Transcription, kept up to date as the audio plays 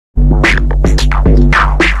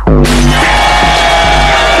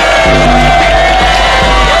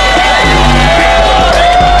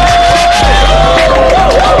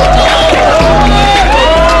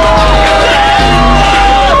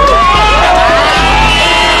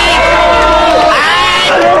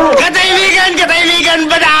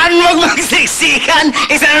dyan,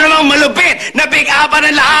 isa na namang malupit na pick-upan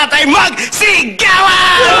ng lahat ay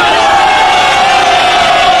magsigawan!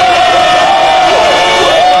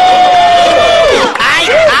 Ay!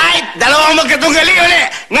 Dalawang magkatunggali uli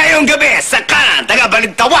ngayong gabi sa kanan,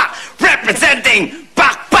 taga-Balintawak, representing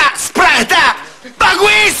Pakpak Sprata,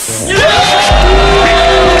 Bagwis!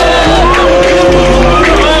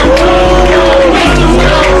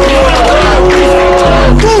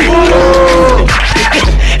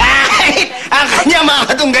 Ang kanyang mga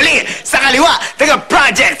katunggali sa kaliwa,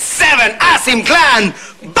 taga-Project 7 Asim Clan,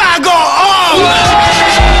 Bagoong!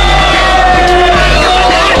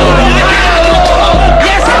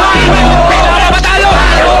 Yes! Para matalo!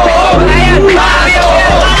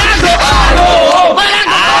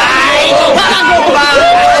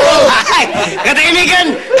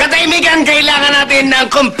 Katahimikan, kailangan natin ng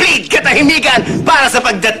complete katahimikan para sa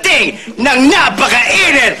pagdating ng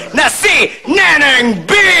napakainit na si Neneng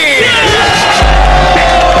B!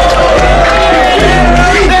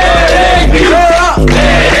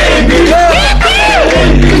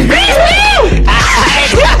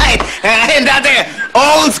 Ngayon dati,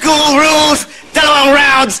 old school rules, 2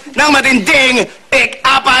 rounds ng matinding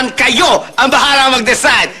pick-upan. Kayo ang bahala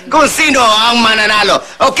mag-decide kung sino ang mananalo.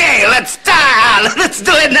 Okay, let's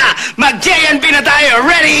do it na. Mag-JNP na tayo.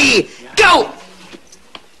 Ready? Go!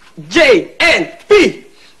 JNP!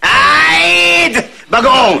 Ay!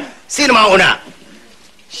 Bagoong, sino mauna?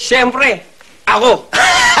 Siyempre, ako.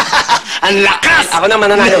 Ang lakas! Ako na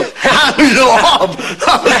mananalo. Ang loob!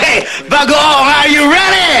 Okay, Bagoong, are you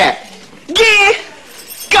ready?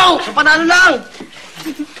 Go! Panalo lang!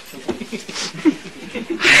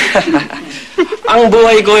 Ang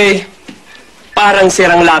buhay ko parang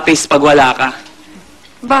sirang lapis pag wala ka.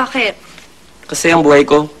 Bakit? Kasi ang buhay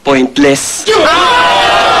ko, pointless.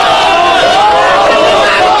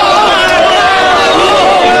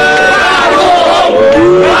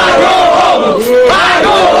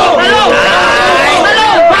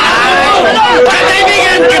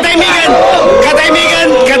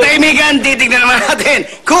 Katahimikan, titignan naman natin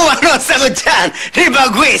kung ano ang sagot dyan ni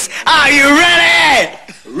Bagwis. Are you ready?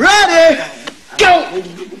 Ready? Go!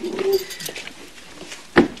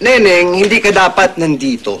 Neneng, hindi ka dapat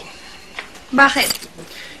nandito. Bakit?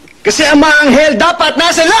 Kasi ang mga anghel dapat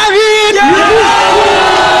nasa langit!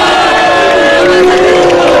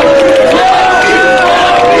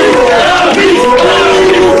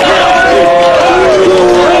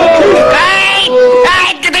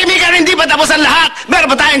 Katahimikan, hindi pa tapos ang lahat. Meron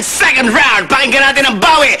pa tayong second round. Pakinggan natin ang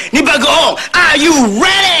bawi ni Bagoong. Are you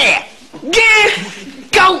ready?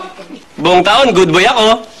 Go! Buong taon, good boy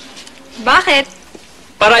ako. Bakit?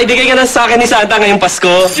 Para ibigay ka na sa akin ni Santa ngayong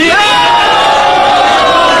Pasko.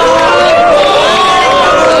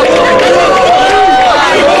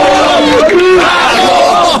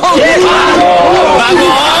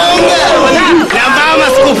 Bagoong!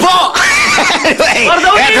 Namamas ko po! Anyway,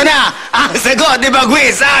 eto na ang sagot ni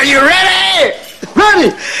Bagwis. Are you ready?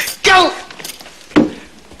 Ready? Go!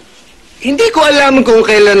 Hindi ko alam kung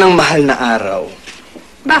kailan ang mahal na araw.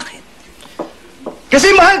 Bakit? Kasi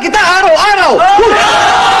mahal kita araw-araw!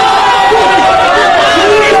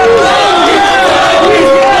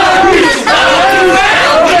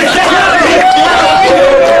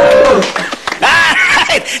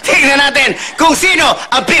 Alright! Tingnan natin kung sino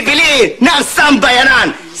ang pipiliin ng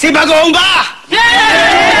sambayanan. Si Bagoong ba?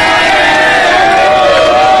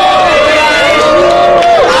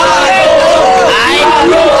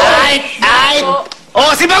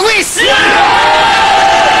 O si Bagwis!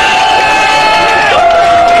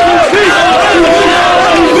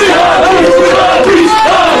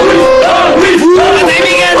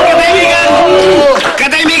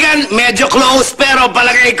 Katahimikan, medyo close pero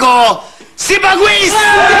palagay ko si Bagwis!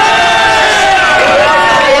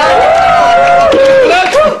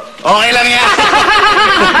 Okay lang yan.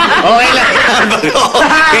 Okay lang yan, Bagoong.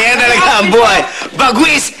 Kaya talaga ang buhay.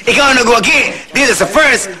 Bagwis, ikaw ang nagwagi dito sa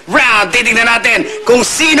first round. Titignan natin kung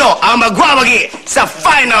sino ang magwawagi sa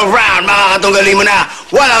final round. Makakatunggali mo na.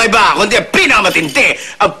 Walang iba, kundi ang pinakamatindi,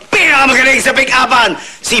 ang pinakamagaling sa pick-upan,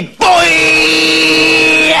 si Boy!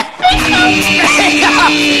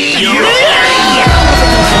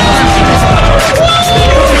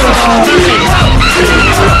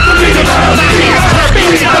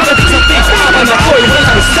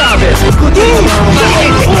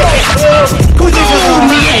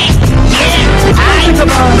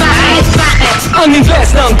 Ang ingles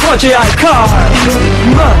ng kotse ay car.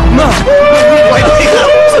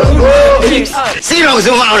 Sino ang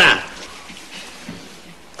sumauna?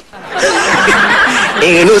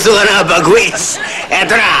 Inginuso ka na, Bagwis.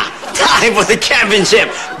 Eto na, time for the championship.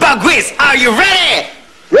 Bagwis, are you ready?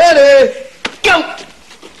 Ready? Go!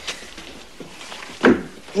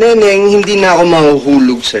 Neneng, hindi na ako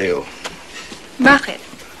mahuhulog sa'yo. Bakit?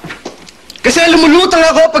 Kasi lumulutang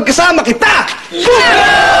ako pagkasama kita!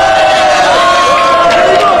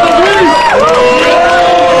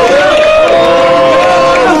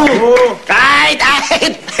 Kahit!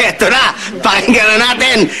 Eto na, pakinggan na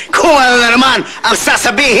natin kung ano na naman ang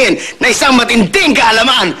sasabihin na isang matinding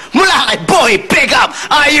kaalaman mula kay Boy Pickup.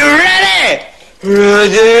 Are you ready?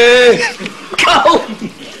 Ready? Go!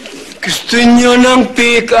 Gusto niyo ng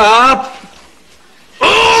pick up?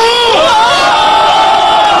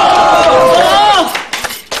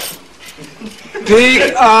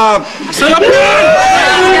 Pick up! Sarap yan!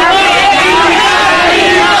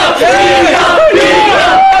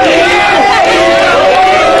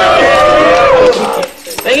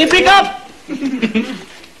 Tingin pick up!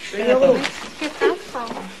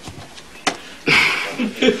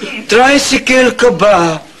 Tricycle ka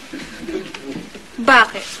ba?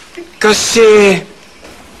 Bakit? Kasi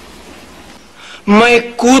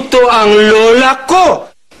may kuto ang lola ko.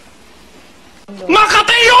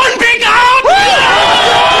 Makati yun! Pick up!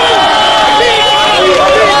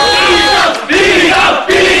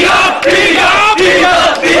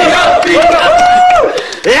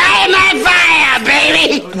 Light my fire,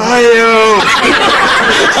 baby! Ayaw!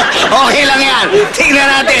 Okay lang yan. Tingnan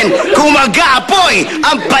natin kung mag-aapoy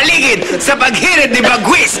ang paligid sa paghirit ni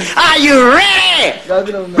Bagwis. Are you ready?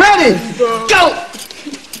 Ready! Go!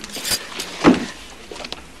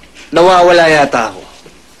 Nawawala yata ako.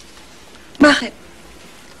 Bakit?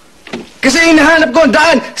 Kasi hinahanap ko ang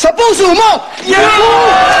daan sa puso mo!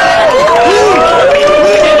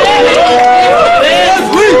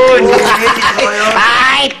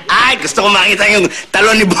 Ay, gusto ko makita yung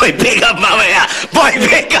talon ni Boy Pickup mamaya. Boy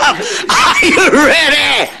Pickup, are you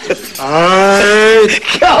ready? Ay!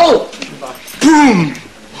 Go!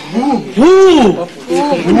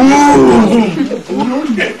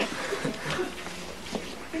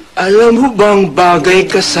 Alam mo bang bagay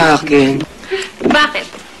ka sa akin? Bakit?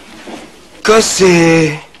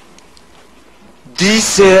 Kasi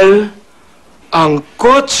diesel ang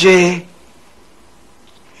kotse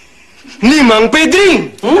ni Mang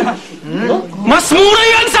Pedring. Mas mura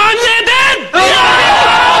yan sa unleaded!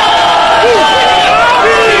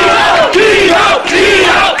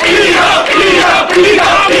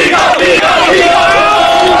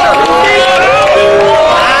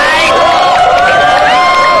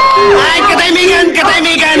 Ay,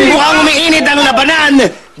 katahimikan, mukhang umiinit ang labanan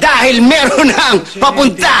dahil meron ng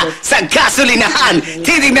papunta sa gasolinahan.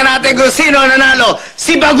 Titignan natin kung sino ang nanalo.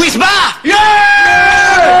 Si Bagwis ba?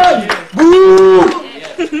 Yeah!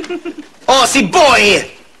 O si Boy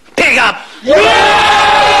Pickup?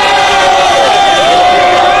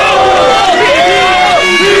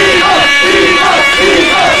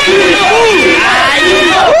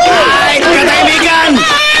 Ay, katahimikan!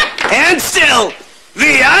 And still,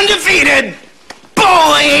 the undefeated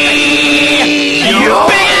Boy Pickup!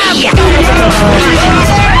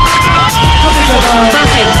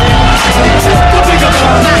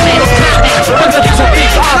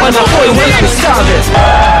 Bakit?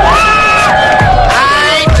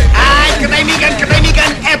 Ay,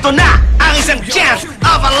 katahimikan, eto na ang isang chance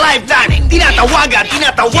of a lifetime. Tinatawagan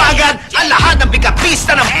ang lahat ng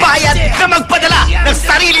pikapista ng bayan na magpadala ng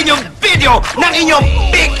sarili niyong video ng inyong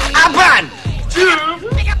pick-upan.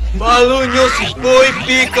 Follow nyo si Boy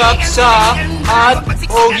Pickup sa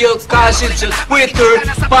 @Ogyel Casid sa Twitter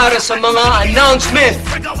para sa mga announcement.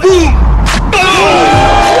 Boom! Boom!